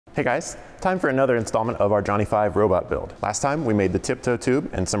Hey guys, time for another installment of our Johnny 5 robot build. Last time we made the tiptoe tube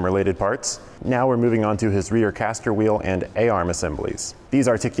and some related parts. Now we're moving on to his rear caster wheel and A-arm assemblies. These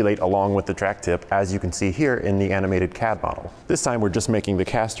articulate along with the track tip, as you can see here in the animated CAD model. This time we're just making the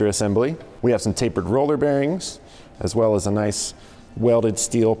caster assembly. We have some tapered roller bearings, as well as a nice welded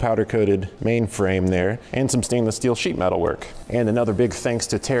steel powder coated main frame there, and some stainless steel sheet metal work. And another big thanks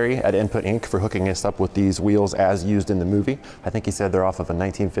to Terry at Input Inc. for hooking us up with these wheels as used in the movie. I think he said they're off of a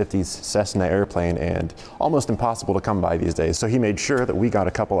 1950s Cessna airplane and almost impossible to come by these days, so he made sure that we got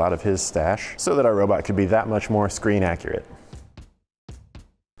a couple out of his stash so that our robot could be that much more screen accurate.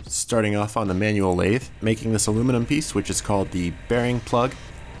 Starting off on the manual lathe, making this aluminum piece, which is called the bearing plug.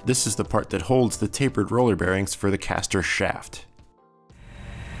 This is the part that holds the tapered roller bearings for the caster shaft.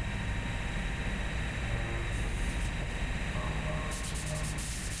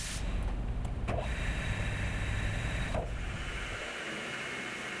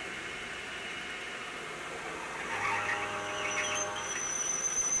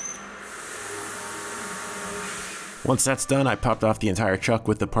 Once that's done, I popped off the entire chuck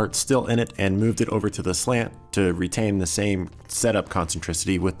with the part still in it and moved it over to the slant to retain the same setup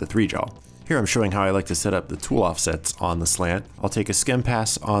concentricity with the 3-jaw. Here I'm showing how I like to set up the tool offsets on the slant. I'll take a skim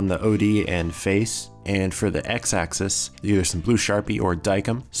pass on the OD and face, and for the x-axis, either some blue Sharpie or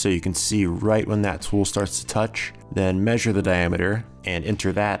Dykem, so you can see right when that tool starts to touch. Then measure the diameter and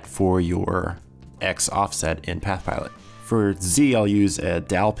enter that for your X offset in PathPilot. For Z, I'll use a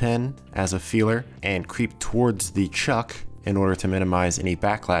dowel pin as a feeler and creep towards the chuck in order to minimize any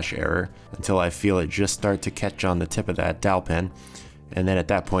backlash error until I feel it just start to catch on the tip of that dowel pin. And then at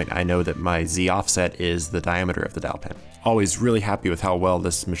that point, I know that my Z offset is the diameter of the dowel pin. Always really happy with how well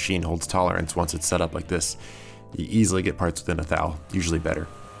this machine holds tolerance once it's set up like this. You easily get parts within a thou, usually better.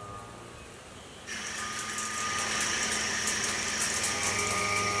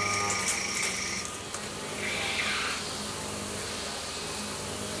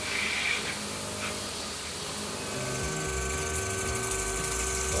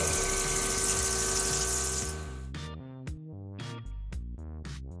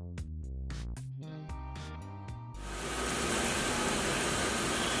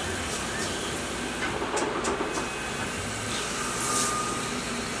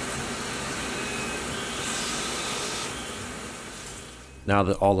 Now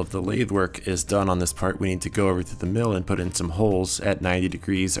that all of the lathe work is done on this part, we need to go over to the mill and put in some holes at 90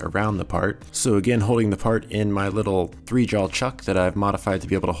 degrees around the part. So again, holding the part in my little 3-jaw chuck that I've modified to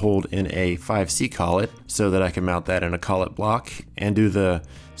be able to hold in a 5C collet so that I can mount that in a collet block and do the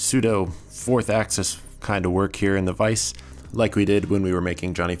pseudo 4th axis kind of work here in the vise like we did when we were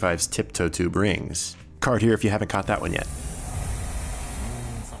making Johnny 5's tiptoe tube rings. Card here if you haven't caught that one yet.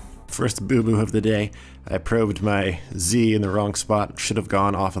 First boo-boo of the day, I probed my Z in the wrong spot, should have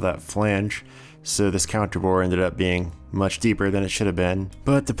gone off of that flange, so this counterbore ended up being much deeper than it should have been.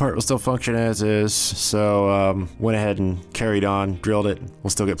 But the part will still function as is, so went ahead and carried on, drilled it. We'll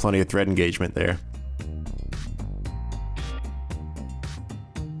still get plenty of thread engagement there.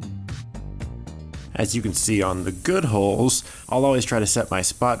 As you can see on the good holes, I'll always try to set my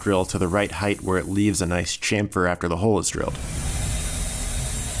spot drill to the right height where it leaves a nice chamfer after the hole is drilled.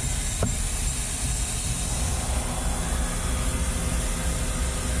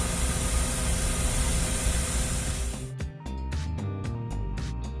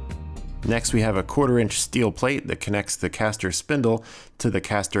 Next we have a 1/4-inch steel plate that connects the caster spindle to the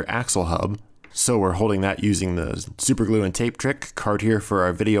caster axle hub. So we're holding that using the super glue and tape trick. Card here for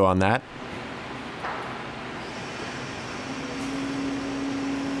our video on that.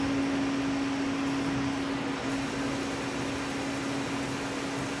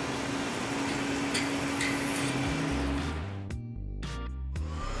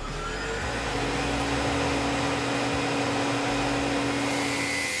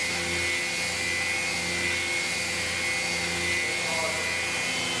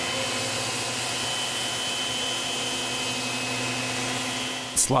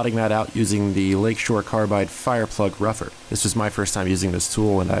 Slotting that out using the Lakeshore Carbide FIREPLUG rougher. This was my first time using this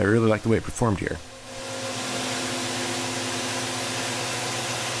tool and I really like the way it performed here.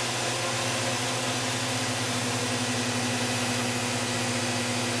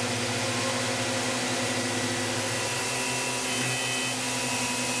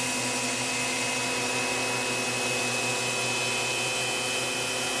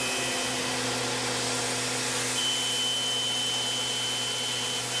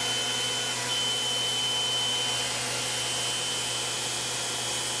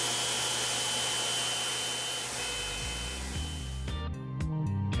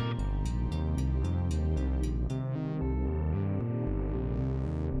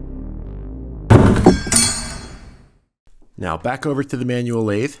 Now back over to the manual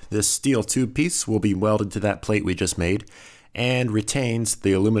lathe. This steel tube piece will be welded to that plate we just made and retains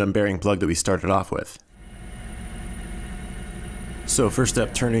the aluminum bearing plug that we started off with. So first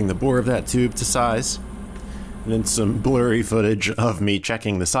up, turning the bore of that tube to size, and then some blurry footage of me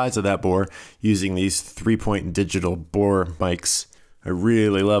checking the size of that bore using these 3-point digital bore mics. I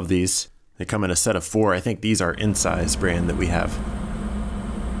really love these. They come in a set of 4. I think these are Insize brand that we have.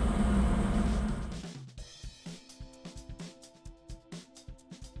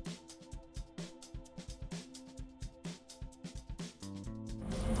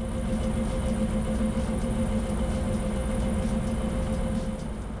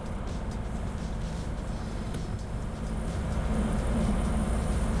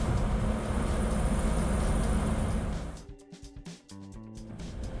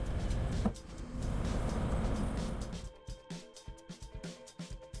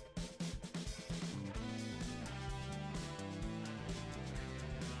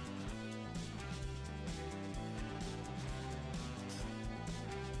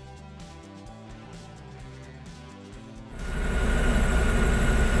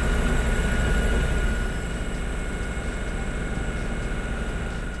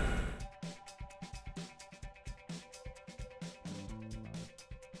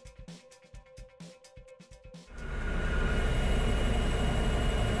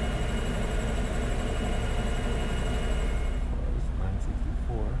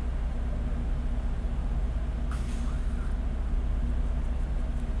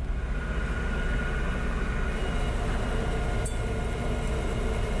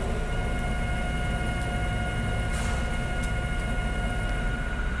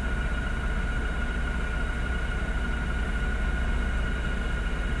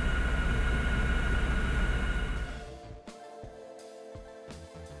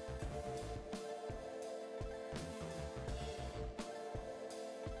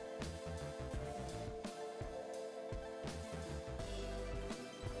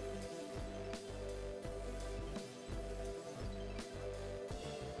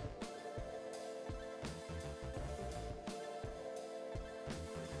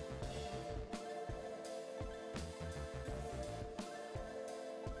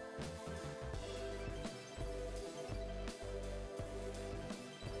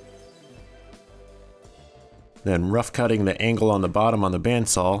 Then rough cutting the angle on the bottom on the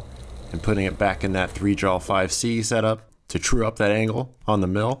bandsaw and putting it back in that 3-jaw 5C setup to true up that angle on the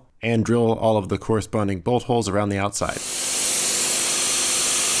mill and drill all of the corresponding bolt holes around the outside.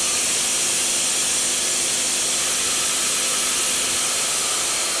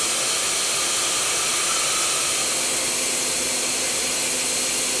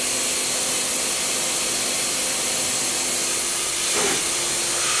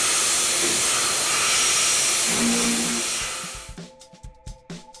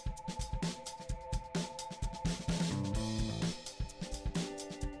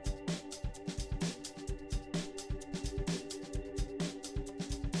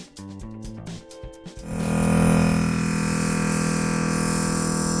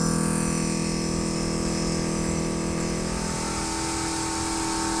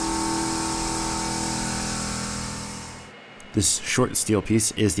 This short steel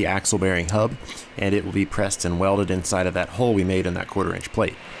piece is the axle bearing hub, and it will be pressed and welded inside of that hole we made in that 1/4-inch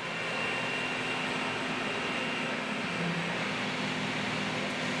plate.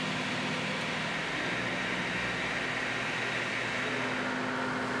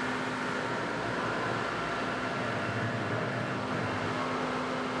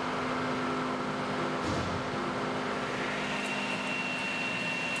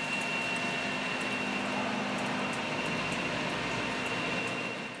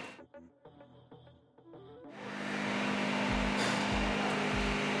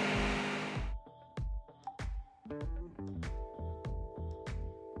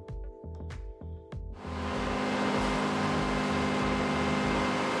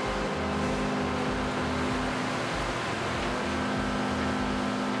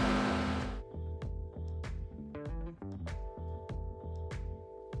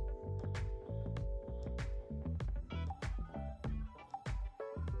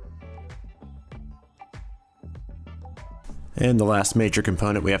 And the last major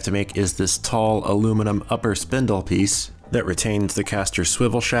component we have to make is this tall aluminum upper spindle piece that retains the caster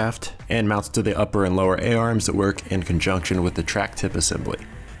swivel shaft and mounts to the upper and lower A-arms that work in conjunction with the track tip assembly.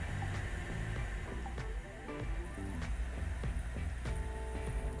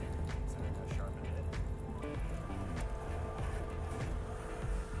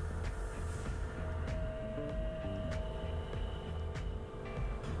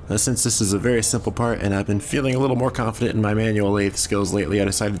 since this is a very simple part and I've been feeling a little more confident in my manual lathe skills lately, I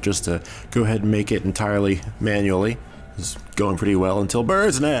decided just to go ahead and make it entirely manually. It's going pretty well until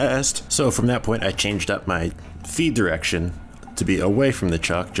bird's nest. So from that point I changed up my feed direction to be away from the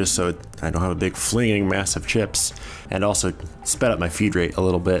chuck, just so I don't have a big flinging mass of chips, and also sped up my feed rate a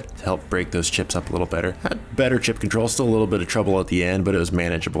little bit to help break those chips up a little better. Had better chip control, still a little bit of trouble at the end, but it was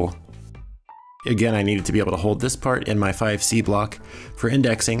manageable. Again, I needed to be able to hold this part in my 5C block for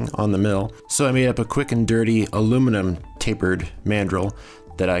indexing on the mill, so I made up a quick and dirty aluminum tapered mandrel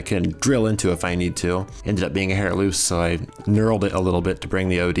that I can drill into if I need to. Ended up being a hair loose, so I knurled it a little bit to bring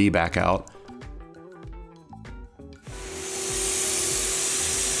the OD back out.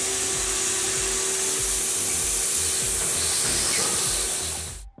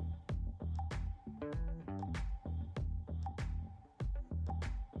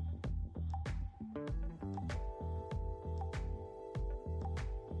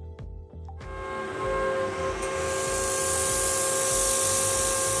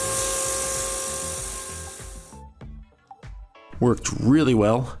 Worked really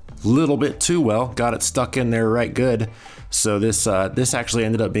well, little bit too well, got it stuck in there right good. So this actually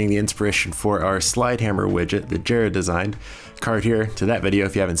ended up being the inspiration for our slide hammer widget that Jared designed. Card here to that video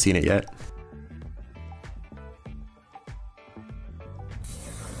if you haven't seen it yet.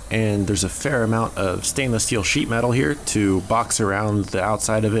 And there's a fair amount of stainless steel sheet metal here to box around the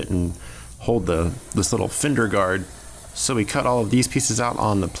outside of it and hold this little fender guard. So we cut all of these pieces out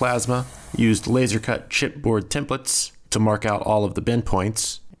on the plasma, used laser cut chipboard templates to mark out all of the bend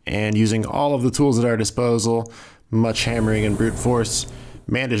points, and using all of the tools at our disposal, much hammering and brute force,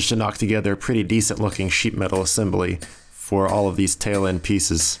 managed to knock together a pretty decent looking sheet metal assembly for all of these tail end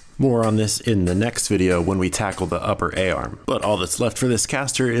pieces. More on this in the next video when we tackle the upper A-arm. But all that's left for this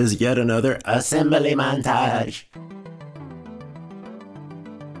caster is yet another assembly montage.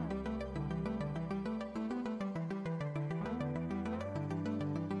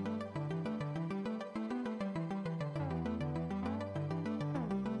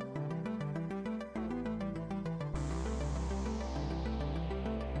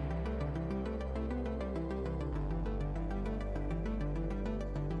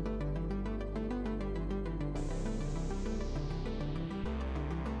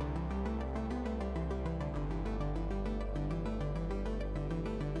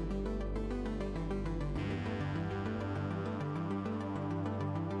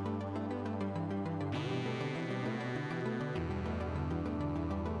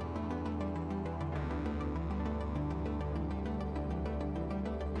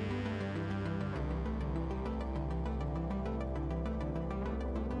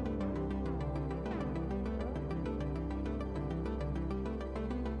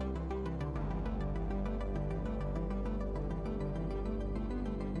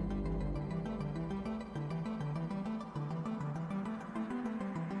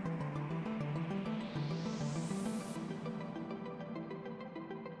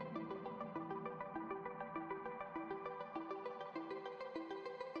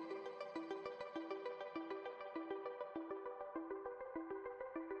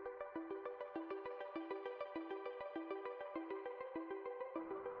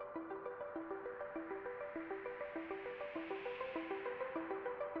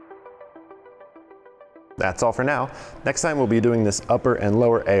 That's all for now. Next time we'll be doing this upper and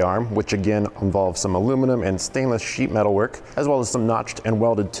lower A-arm, which again involves some aluminum and stainless sheet metal work, as well as some notched and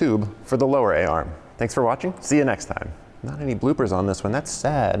welded tube for the lower A-arm. Thanks for watching. See you next time. Not any bloopers on this one. That's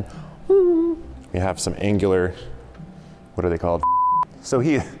sad. We have some angular, what are they called? So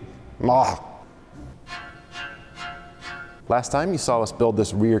last time you saw us build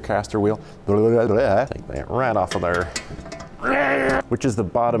this rear caster wheel. Take that right off of there. Which is the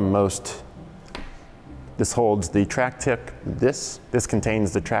bottommost. This holds the track tip. This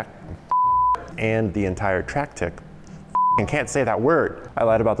contains the track and the entire track tip. I can't say that word. I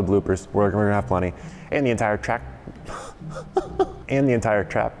lied about the bloopers. We're gonna have plenty. And the entire track. And the entire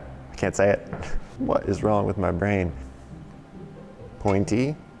trap. I can't say it. What is wrong with my brain?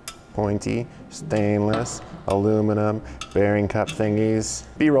 Pointy, stainless, aluminum, bearing cup thingies.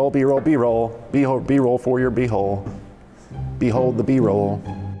 B-roll, B-roll, B-roll. B-roll for your B-hole. Behold the B-roll.